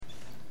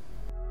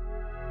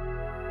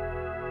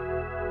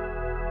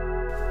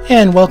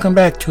and welcome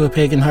back to A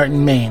Pagan Heart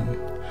in Maine.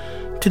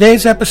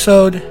 Today's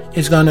episode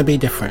is going to be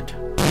different.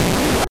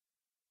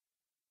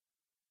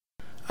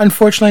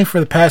 Unfortunately, for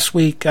the past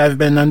week, I've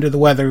been under the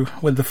weather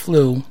with the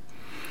flu.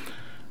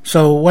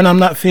 So when I'm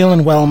not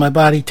feeling well, my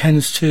body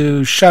tends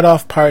to shut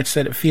off parts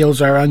that it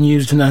feels are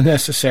unused and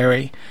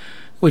unnecessary,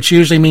 which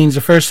usually means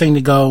the first thing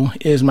to go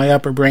is my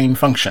upper brain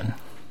function.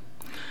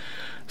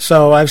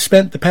 So I've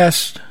spent the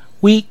past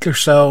week or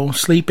so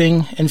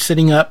sleeping and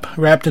sitting up,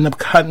 wrapped in a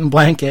cotton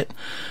blanket,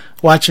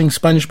 watching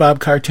SpongeBob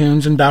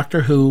cartoons and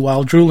Doctor Who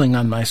while drooling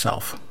on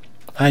myself.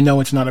 I know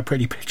it's not a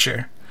pretty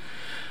picture.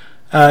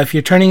 If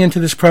you're turning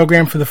into this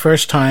program for the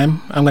first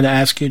time, I'm going to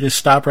ask you to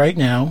stop right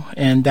now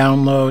and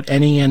download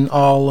any and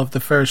all of the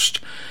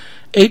first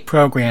 8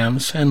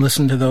 programs and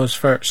listen to those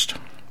first.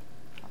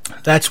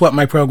 That's what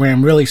my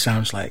program really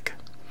sounds like.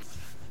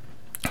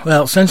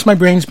 Well, since my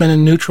brain's been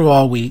in neutral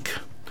all week,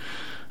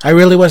 I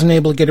really wasn't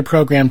able to get a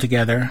program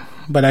together,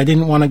 but I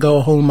didn't want to go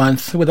a whole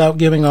month without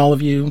giving all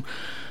of you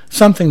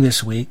something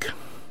this week.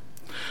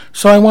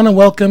 So I want to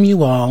welcome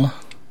you all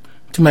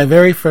to my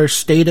very first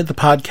State of the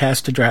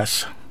Podcast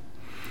address,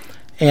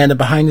 and a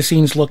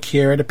behind-the-scenes look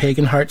here at a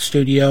Pagan Heart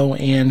studio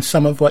and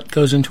some of what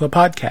goes into a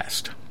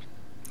podcast.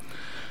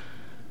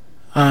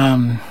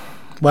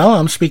 Well,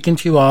 I'm speaking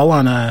to you all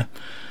on a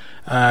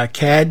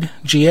CAD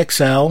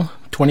GXL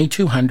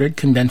 2200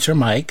 condenser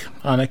mic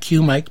on a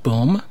Q mic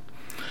boom.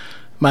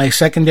 My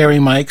secondary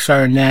mics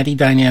are Natty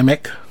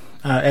Dynamic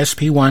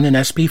SP1 and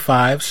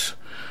SP5s,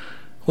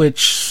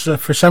 which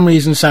for some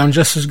reason sound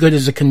just as good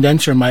as a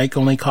condenser mic,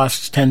 only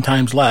costs 10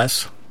 times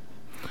less.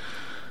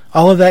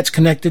 All of that's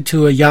connected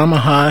to a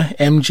Yamaha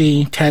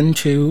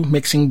MG-10-2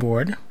 mixing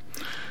board,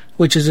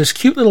 which is this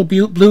cute little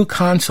blue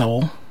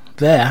console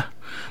there.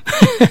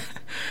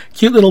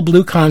 Cute little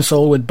blue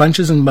console with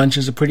bunches and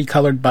bunches of pretty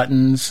colored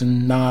buttons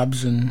and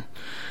knobs, and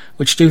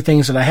which do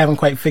things that I haven't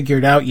quite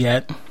figured out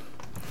yet.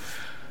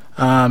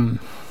 From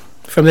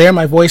there,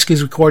 my voice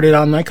gets recorded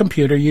on my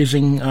computer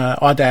using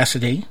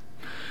Audacity,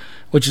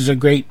 which is a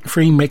great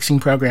free mixing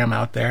program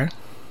out there.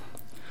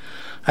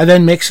 I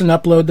then mix and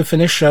upload the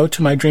finished show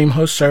to my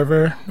DreamHost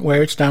server,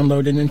 where it's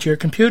downloaded into your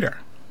computer.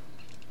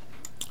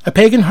 A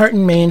Pagan Heart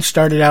in Maine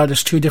started out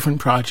as 2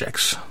 different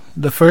projects.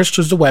 The first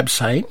was the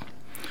website,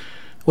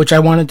 which I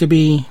wanted to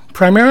be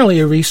primarily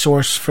a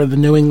resource for the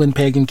New England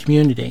pagan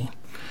community.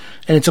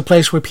 And it's a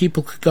place where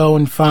people could go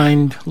and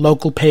find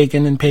local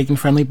pagan and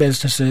pagan-friendly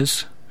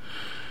businesses.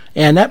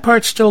 And that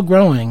part's still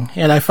growing,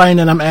 and I find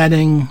that I'm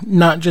adding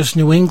not just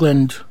New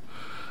England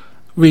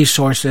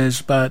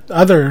resources, but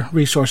other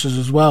resources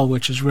as well,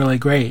 which is really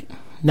great.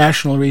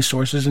 National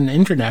resources and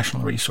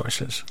international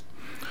resources.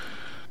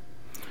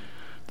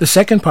 The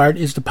second part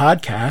is the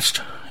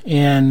podcast,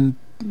 and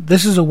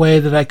this is a way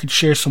that I could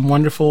share some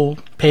wonderful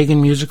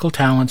pagan musical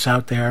talents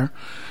out there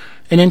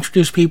and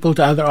introduce people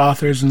to other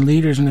authors and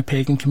leaders in the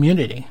pagan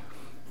community.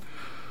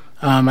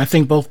 I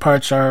think both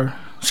parts are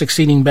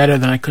succeeding better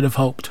than I could have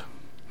hoped.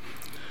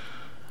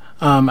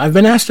 I've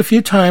been asked a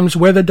few times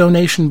where the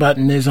donation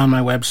button is on my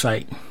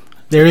website.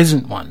 There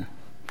isn't one.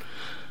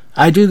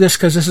 I do this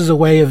because this is a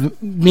way of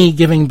me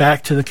giving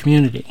back to the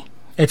community.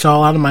 It's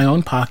all out of my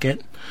own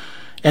pocket,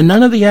 and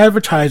none of the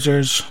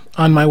advertisers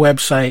on my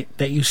website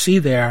that you see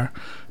there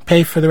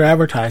pay for their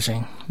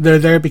advertising. They're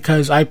there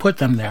because I put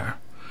them there.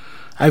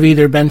 I've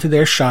either been to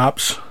their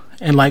shops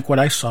and like what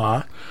I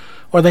saw,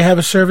 or they have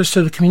a service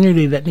to the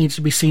community that needs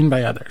to be seen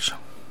by others.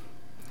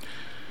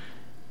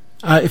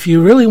 If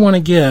you really want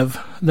to give,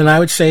 then I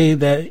would say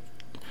that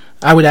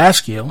I would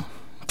ask you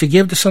to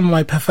give to some of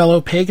my fellow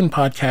pagan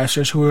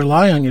podcasters who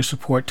rely on your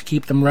support to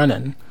keep them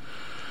running,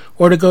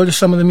 or to go to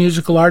some of the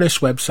musical artists'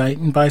 website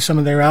and buy some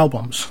of their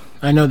albums.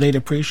 I know they'd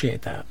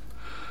appreciate that.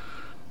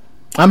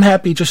 I'm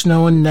happy just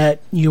knowing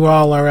that you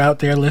all are out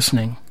there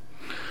listening.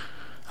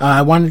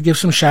 I wanted to give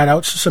some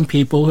shout-outs to some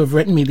people who have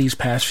written me these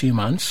past few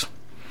months.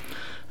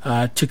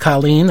 To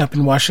Colleen up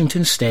in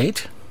Washington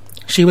State.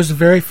 She was the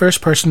very first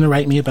person to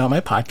write me about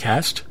my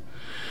podcast.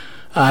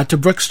 To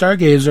Brooke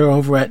Stargazer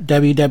over at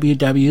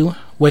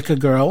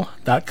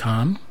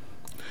www.wickagirl.com.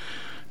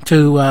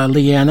 To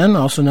Leannon,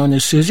 also known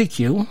as Susie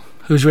Q,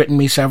 who's written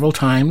me several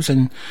times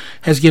and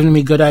has given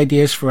me good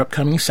ideas for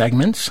upcoming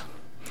segments.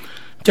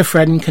 To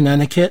Fred in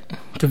Connecticut.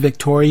 To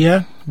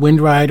Victoria,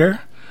 Windrider.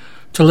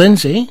 To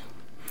Lindsay.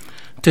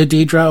 To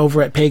Deidre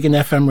over at Pagan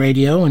FM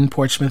Radio in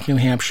Portsmouth, New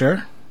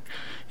Hampshire.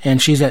 And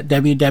she's at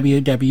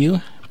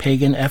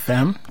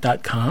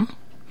www.paganfm.com.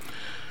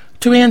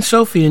 To Anne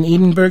Sophie in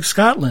Edinburgh,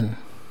 Scotland.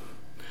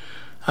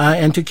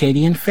 And to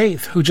Katie and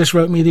Faith, who just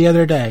wrote me the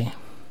other day.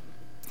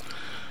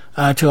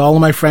 To all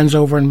of my friends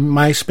over in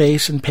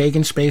MySpace and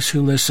Pagan Space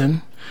who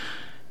listen.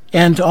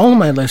 And to all of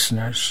my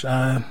listeners,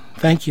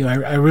 thank you.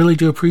 I really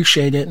do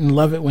appreciate it and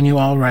love it when you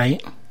all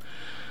write.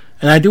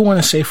 And I do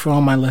want to say for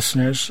all my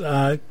listeners,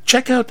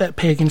 check out that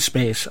Pagan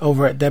Space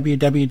over at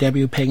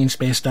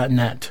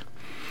www.paganspace.net.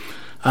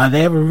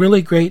 They have a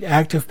really great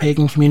active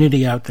pagan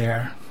community out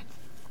there.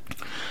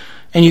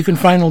 And you can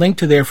find a link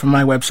to there from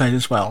my website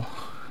as well.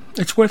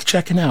 It's worth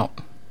checking out.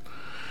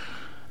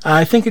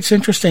 I think it's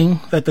interesting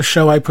that the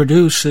show I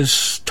produce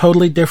is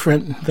totally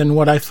different than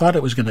what I thought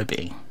it was going to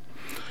be.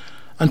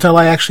 Until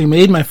I actually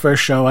made my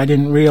first show, I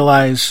didn't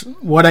realize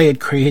what I had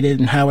created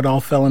and how it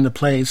all fell into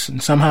place,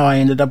 and somehow I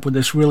ended up with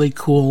this really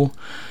cool,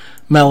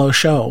 mellow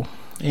show,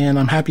 and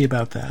I'm happy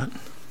about that.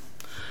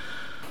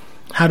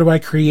 How do I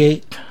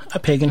create a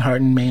Pagan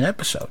Heart in Maine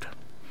episode?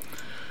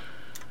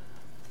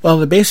 Well,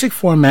 the basic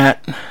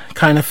format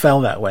kind of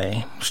fell that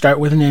way. Start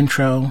with an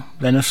intro,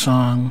 then a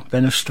song,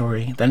 then a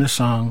story, then a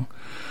song,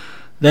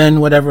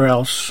 then whatever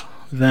else,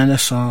 then a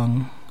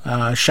song,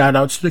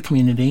 shout-outs to the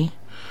community,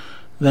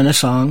 then a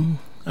song,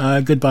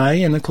 goodbye,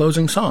 and a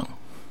closing song.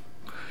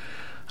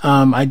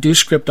 I do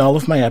script all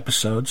of my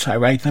episodes. I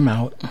write them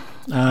out.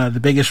 The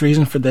biggest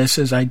reason for this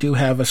is I do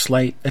have a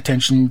slight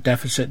attention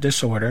deficit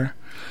disorder,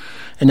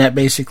 and that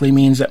basically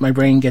means that my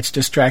brain gets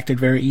distracted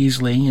very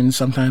easily and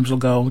sometimes will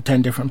go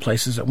 10 different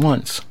places at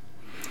once.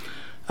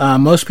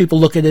 Most people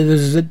look at it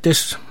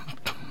as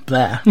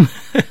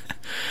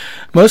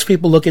Most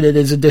people look at it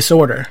as a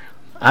disorder.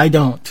 I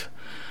don't.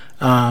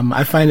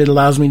 I find it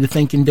allows me to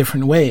think in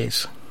different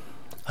ways.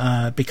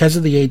 Because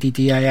of the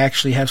ADD, I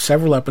actually have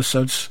several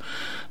episodes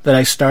that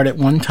I start at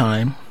one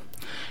time,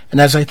 and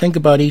as I think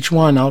about each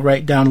one, I'll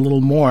write down a little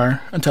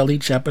more until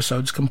each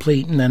episode's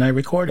complete, and then I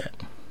record it.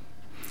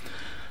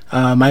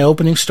 My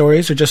opening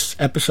stories are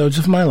just episodes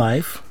of my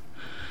life.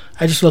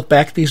 I just look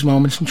back at these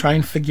moments and try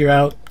and figure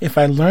out if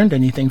I learned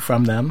anything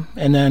from them,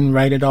 and then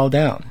write it all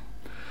down.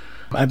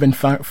 I've been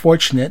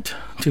fortunate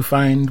to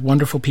find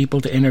wonderful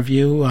people to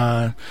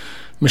interview.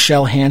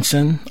 Michelle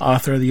Hansen,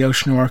 author of The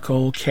Ocean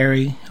Oracle,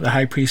 Carrie, the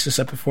High Priestess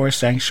at the Forest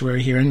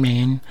Sanctuary here in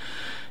Maine,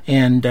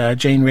 and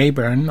Jane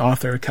Rayburn,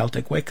 author of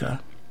Celtic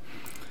Wicca.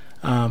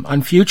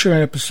 On future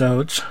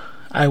episodes,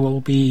 I will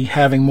be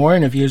having more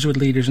interviews with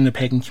leaders in the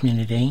pagan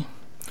community,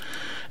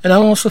 and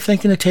I'm also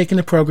thinking of taking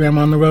the program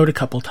on the road a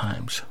couple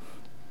times.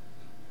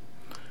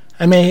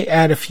 I may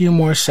add a few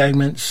more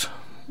segments,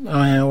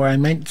 or I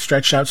might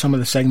stretch out some of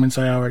the segments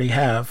I already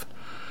have.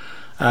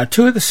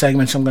 Two of the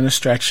segments I'm going to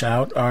stretch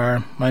out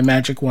are my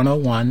Magic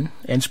 101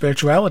 and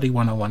Spirituality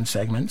 101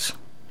 segments.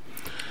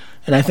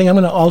 And I think I'm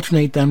going to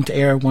alternate them to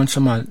air once a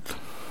month.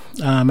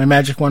 My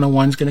Magic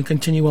 101 is going to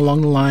continue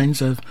along the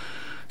lines of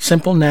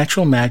simple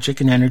natural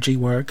magic and energy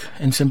work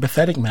and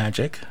sympathetic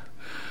magic.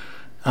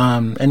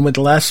 And with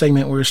the last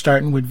segment, we're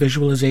starting with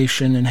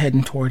visualization and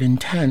heading toward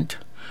intent.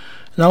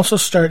 And also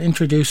start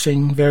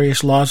introducing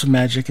various laws of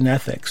magic and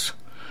ethics.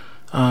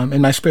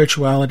 In my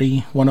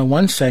Spirituality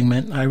 101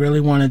 segment, I really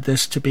wanted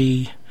this to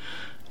be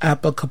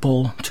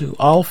applicable to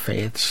all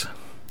faiths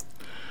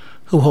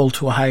who hold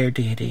to a higher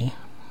deity.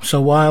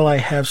 So while I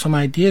have some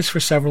ideas for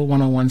several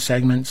 101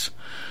 segments,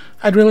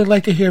 I'd really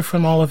like to hear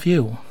from all of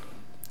you.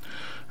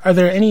 Are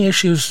there any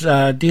issues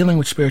dealing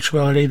with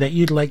spirituality that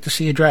you'd like to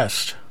see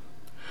addressed?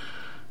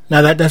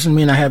 Now, that doesn't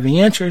mean I have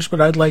the answers, but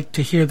I'd like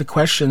to hear the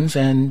questions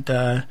and,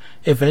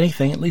 if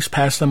anything, at least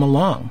pass them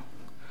along.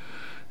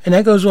 And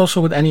that goes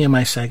also with any of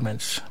my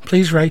segments.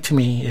 Please write to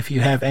me if you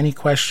have any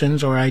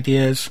questions or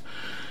ideas,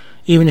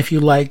 even if you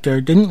liked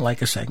or didn't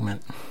like a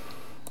segment.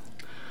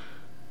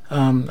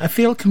 I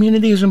feel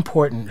community is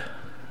important.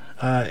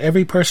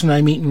 Every person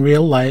I meet in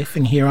real life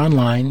and here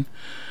online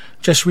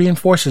just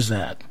reinforces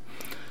that.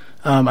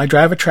 I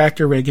drive a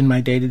tractor rig in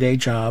my day-to-day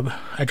job.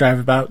 I drive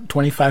about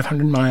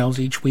 2,500 miles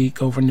each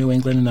week over New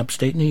England and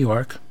upstate New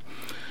York.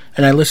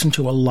 And I listen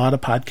to a lot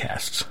of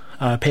podcasts,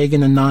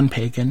 pagan and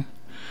non-pagan.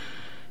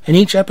 In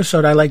each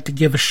episode, I like to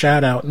give a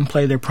shout-out and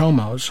play their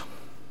promos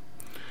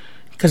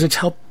because it's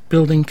helped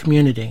building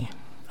community.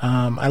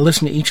 I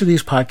listen to each of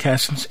these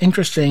podcasts, and it's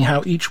interesting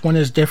how each one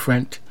is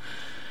different,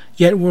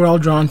 yet we're all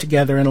drawn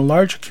together in a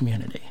larger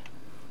community.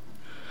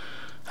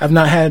 I've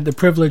not had the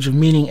privilege of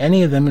meeting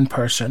any of them in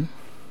person,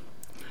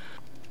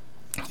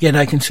 yet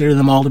I consider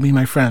them all to be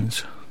my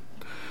friends.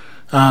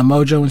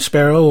 Mojo and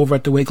Sparrow over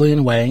at the Wiggly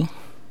and Way.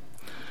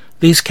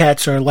 These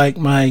cats are like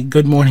my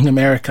Good Morning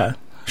America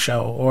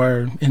show,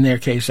 or in their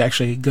case,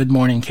 actually, Good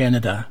Morning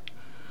Canada.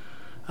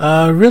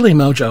 Really,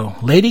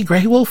 Mojo? Lady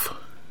Greywolf?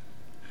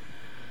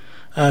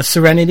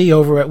 Serenity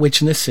over at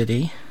Witch in the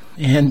City.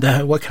 And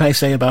what can I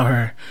say about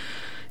her?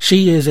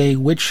 She is a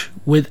witch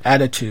with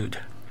attitude.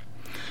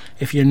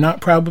 If you're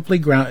not properly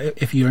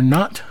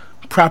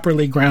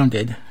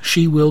grounded,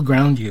 she will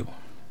ground you.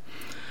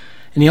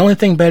 And the only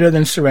thing better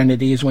than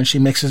Serenity is when she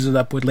mixes it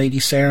up with Lady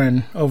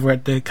Saren over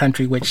at the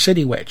Country Witch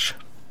City Witch.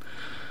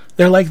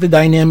 They're like the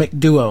dynamic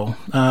duo,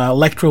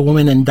 Electra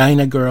Woman and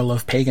Dinah Girl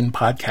of pagan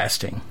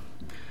podcasting.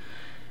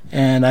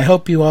 And I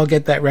hope you all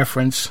get that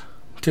reference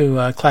to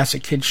a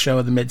classic kids show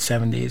of the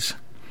mid-'70s.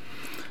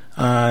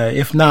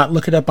 If not,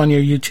 look it up on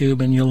your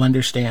YouTube and you'll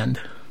understand.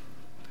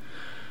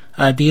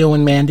 Dio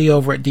and Mandy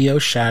over at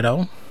Dio's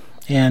Shadow,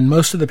 and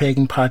most of the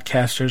pagan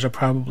podcasters are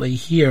probably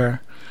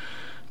here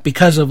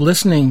because of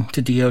listening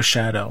to Dio's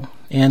Shadow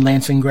and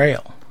Lansing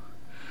Grail.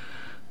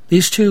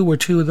 These two were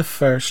two of the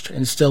first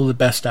and still the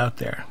best out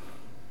there.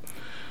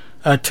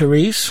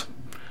 Therese,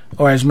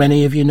 or as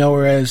many of you know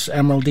her as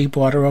Emerald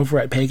Deepwater over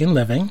at Pagan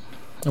Living,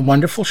 a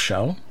wonderful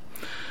show.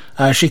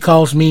 She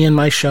calls me and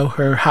my show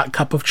her hot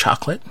cup of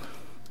chocolate.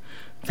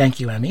 Thank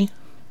you, Emmy.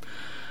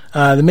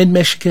 The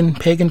Mid-Michigan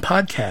Pagan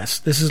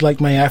Podcast. This is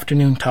like my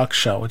afternoon talk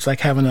show. It's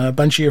like having a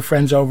bunch of your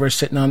friends over,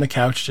 sitting on the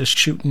couch, just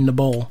shooting the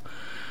bull.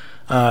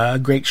 A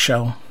great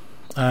show.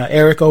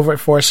 Eric over at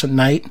Force at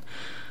Night.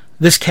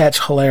 This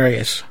cat's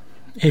hilarious.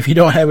 If you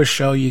don't have a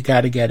show, you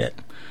got to get it.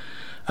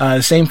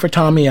 Same for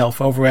Tommy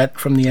Elf over at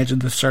From the Edge of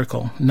the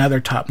Circle. Another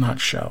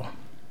top-notch show.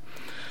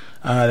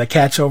 The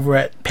cats over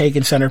at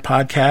Pagan Center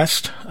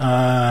Podcast.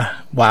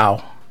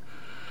 Wow.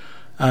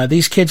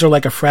 These kids are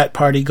like a frat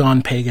party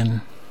gone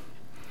pagan.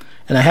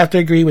 And I have to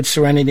agree with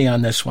Serenity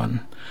on this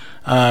one.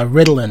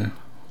 Ritalin.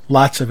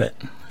 Lots of it.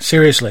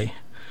 Seriously.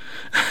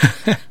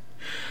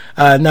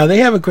 Now, they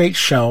have a great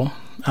show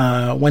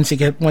once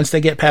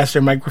they get past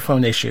their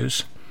microphone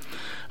issues.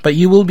 But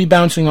you will be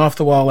bouncing off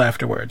the wall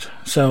afterwards.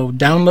 So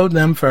download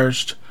them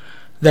first,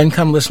 then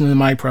come listen to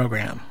my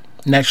program.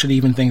 And that should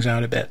even things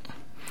out a bit.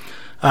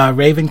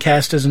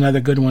 Ravencast is another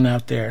good one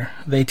out there.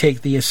 They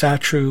take the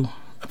Asatru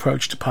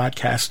approach to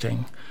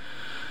podcasting.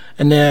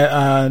 And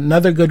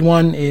another good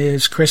one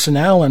is Chris and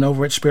Alan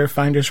over at Spirit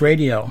Finders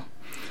Radio.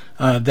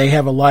 They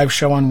have a live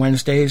show on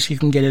Wednesdays. You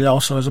can get it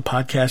also as a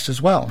podcast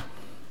as well.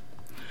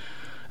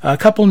 A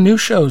couple new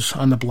shows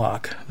on the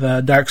block.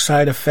 The Dark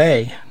Side of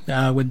Fae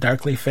with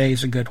Darkly Fae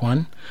is a good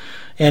one.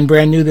 And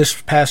brand new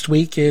this past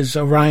week is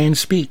Orion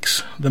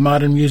Speaks, the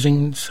modern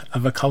musings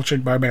of a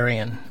cultured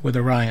barbarian with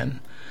Orion.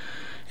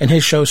 And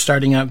his show's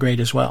starting out great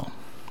as well.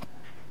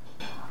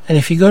 And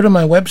if you go to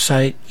my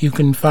website, you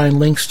can find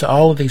links to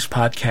all of these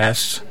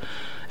podcasts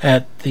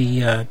at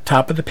the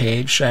top of the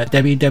page at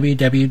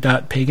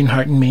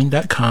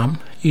www.paganheartinmaine.com.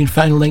 You can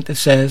find a link that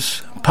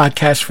says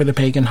Podcast for the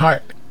Pagan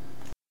Heart.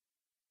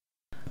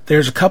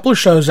 There's a couple of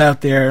shows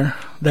out there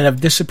that have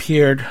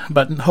disappeared,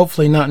 but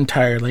hopefully not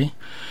entirely.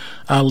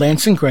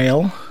 Lance and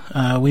Grail,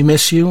 we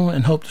miss you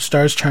and hope the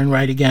stars turn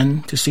right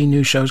again to see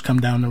new shows come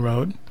down the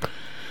road.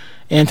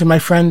 And to my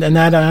friend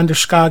Anata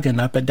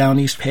Anderskagen up at Down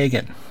East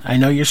Pagan, I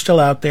know you're still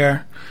out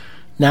there.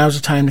 Now's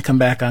the time to come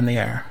back on the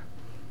air.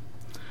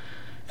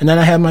 And then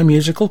I have my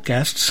musical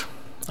guests.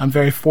 I'm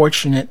very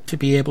fortunate to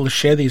be able to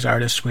share these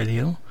artists with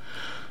you.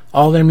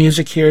 All their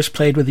music here is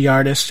played with the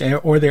artists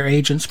or their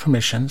agents'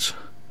 permissions.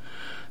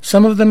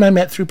 Some of them I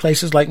met through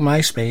places like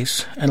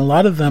MySpace, and a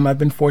lot of them I've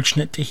been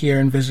fortunate to hear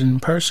and visit in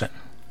person.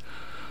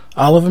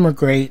 All of them are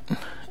great,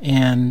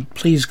 and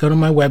please go to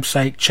my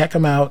website, check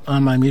them out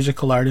on my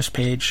musical artist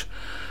page.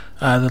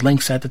 The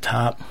link's at the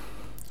top.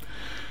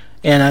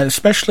 And I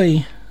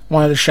especially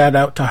wanted to shout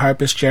out to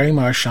harpist Jerry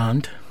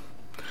Marchand.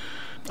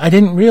 I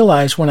didn't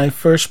realize when I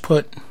first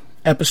put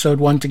episode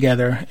 1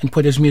 together and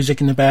put his music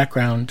in the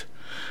background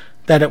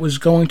that it was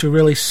going to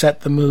really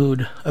set the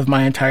mood of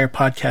my entire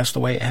podcast the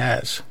way it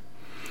has.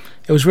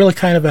 It was really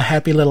kind of a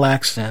happy little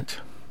accident.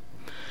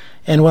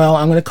 And well,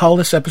 I'm going to call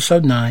this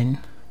episode 9.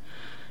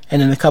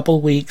 And in a couple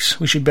of weeks,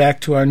 we should be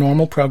back to our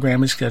normal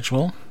programming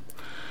schedule.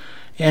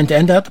 And to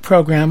end out the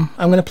program,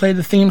 I'm going to play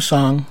the theme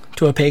song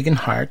to A Pagan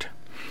Heart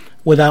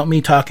without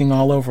me talking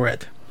all over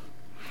it.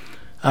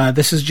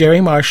 This is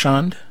Jerry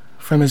Marchand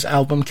from his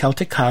album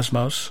Celtic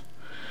Cosmos,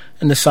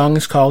 and the song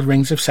is called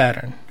Rings of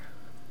Saturn.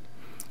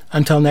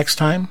 Until next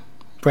time,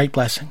 great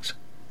blessings.